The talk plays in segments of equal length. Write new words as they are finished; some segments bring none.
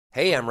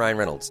Hey, I'm Ryan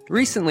Reynolds.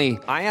 Recently,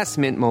 I asked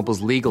Mint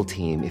Mobile's legal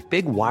team if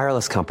big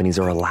wireless companies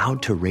are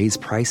allowed to raise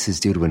prices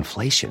due to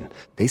inflation.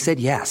 They said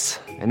yes.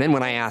 And then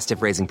when I asked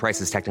if raising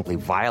prices technically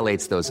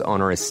violates those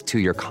onerous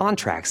two-year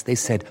contracts, they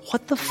said,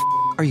 "What the f***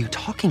 are you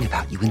talking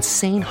about, you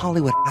insane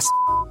Hollywood ass?"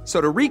 So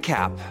to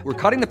recap, we're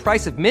cutting the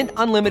price of Mint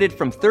Unlimited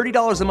from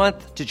 $30 a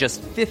month to just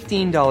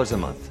 $15 a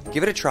month.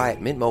 Give it a try at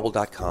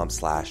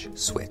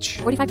mintmobile.com/switch.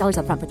 $45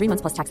 up front for 3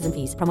 months plus taxes and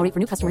fees. Promo rate for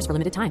new customers for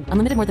limited time.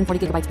 Unlimited more than 40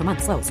 gigabytes per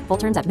month. Slows full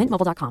terms at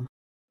mintmobile.com.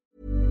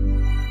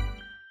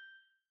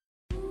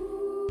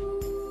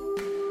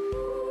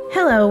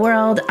 Hello,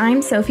 world.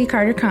 I'm Sophie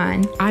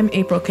Carter-Kahn. I'm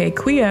April K.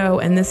 Quio,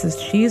 and this is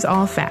She's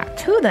All Fat.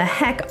 Who the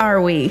heck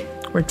are we?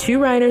 We're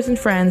two writers and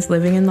friends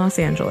living in Los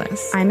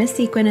Angeles. I'm a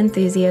sequin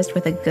enthusiast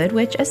with a good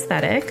witch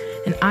aesthetic.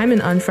 And I'm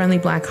an unfriendly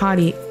black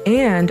hottie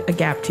and a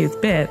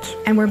gap-toothed bitch.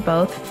 And we're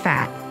both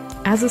fat.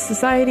 As a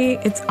society,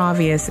 it's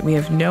obvious that we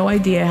have no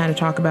idea how to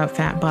talk about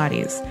fat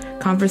bodies.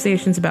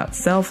 Conversations about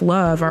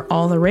self-love are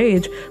all the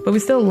rage, but we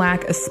still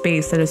lack a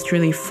space that is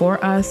truly for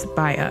us,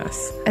 by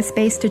us. A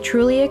space to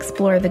truly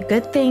explore the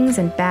good things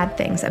and bad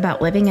things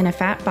about living in a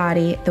fat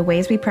body, the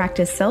ways we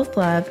practice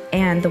self-love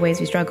and the ways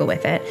we struggle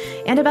with it,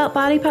 and about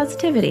body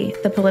positivity,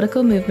 the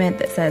political movement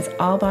that says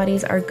all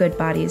bodies are good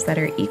bodies that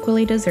are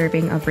equally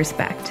deserving of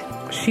respect.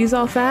 She's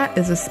All Fat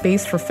is a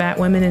space for fat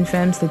women and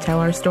femmes to tell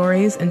our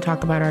stories and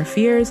talk about our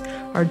fears,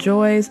 our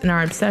joys, and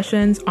our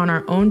obsessions on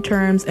our own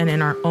terms and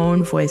in our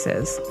own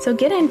voices. So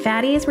get in,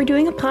 fatties. We're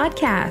doing a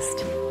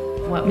podcast.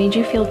 What made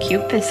you feel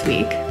cute this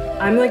week?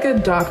 I'm like a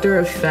doctor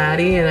of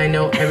fatty, and I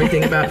know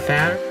everything about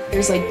fat.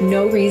 There's like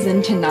no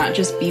reason to not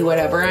just be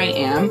whatever I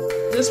am.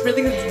 This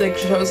really like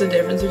shows the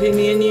difference between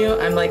me and you.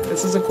 I'm like,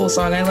 this is a cool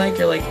song I like.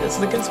 You're like, this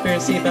is a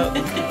conspiracy about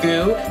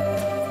goo.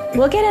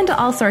 We'll get into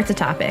all sorts of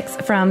topics,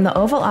 from the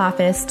Oval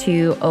Office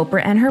to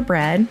Oprah and her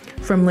bread,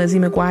 from Lizzie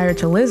McGuire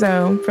to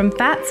Lizzo, from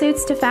fat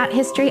suits to fat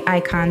history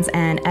icons,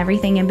 and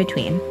everything in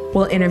between.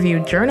 We'll interview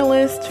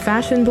journalists,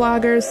 fashion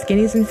bloggers,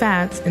 skinnies and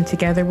fats, and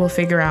together we'll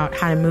figure out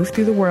how to move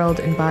through the world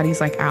in bodies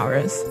like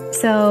ours.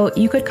 So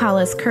you could call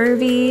us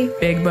curvy,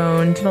 big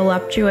boned,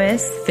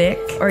 voluptuous,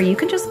 thick, or you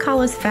can just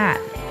call us fat.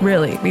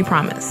 Really, we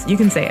promise. You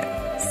can say it.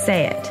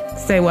 Say it.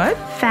 Say what?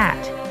 Fat.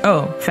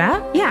 Oh,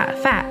 fat? Yeah,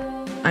 fat.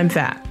 I'm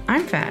fat.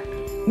 I'm fat.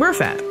 We're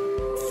fat.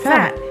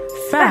 Fat.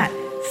 Fat.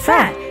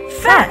 Fat.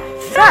 Fat.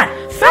 Fat.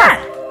 Fat.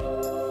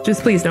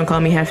 Just please don't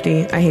call me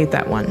hefty. I hate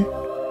that one.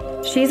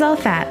 She's All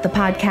Fat, the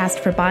podcast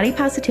for body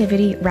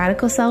positivity,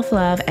 radical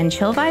self-love, and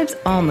chill vibes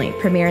only,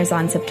 premieres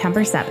on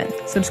September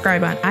 7th.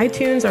 Subscribe on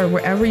iTunes or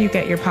wherever you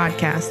get your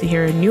podcast to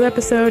hear a new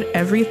episode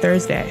every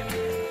Thursday.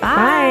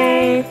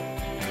 Bye.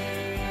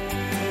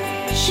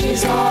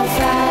 She's all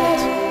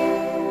fat.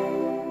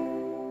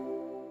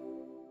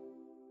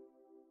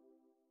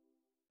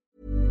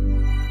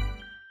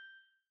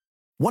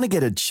 Want to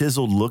get a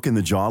chiseled look in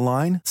the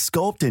jawline?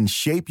 Sculpt and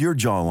shape your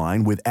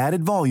jawline with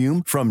added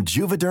volume from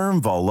Juvederm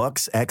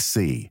Volux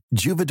XC.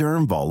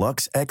 Juvederm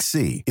Volux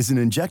XC is an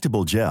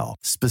injectable gel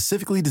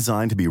specifically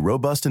designed to be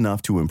robust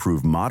enough to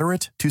improve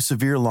moderate to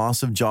severe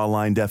loss of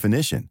jawline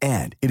definition.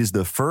 And it is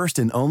the first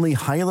and only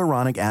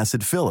hyaluronic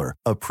acid filler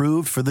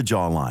approved for the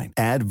jawline.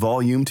 Add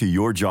volume to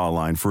your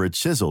jawline for a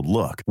chiseled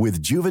look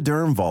with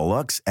Juvederm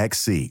Volux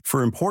XC.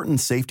 For important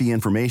safety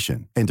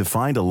information and to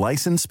find a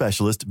licensed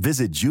specialist,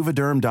 visit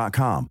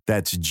juvederm.com.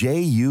 That's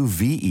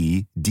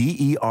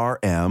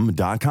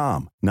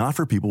JUVEDERM.com. Not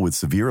for people with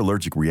severe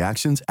allergic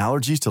reactions,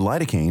 allergies to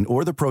lidocaine,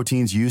 or the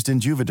proteins used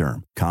in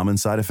Juvederm. Common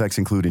side effects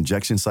include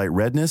injection site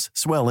redness,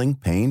 swelling,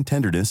 pain,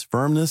 tenderness,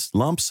 firmness,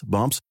 lumps,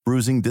 bumps,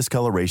 bruising,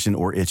 discoloration,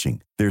 or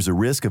itching. There's a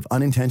risk of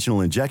unintentional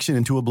injection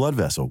into a blood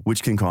vessel,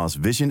 which can cause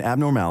vision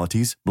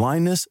abnormalities,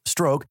 blindness,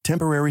 stroke,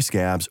 temporary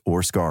scabs,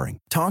 or scarring.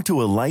 Talk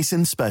to a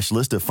licensed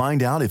specialist to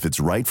find out if it's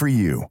right for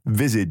you.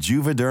 Visit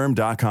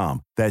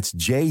Juvederm.com. That's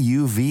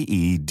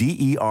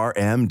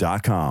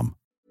JUVEDERM.com.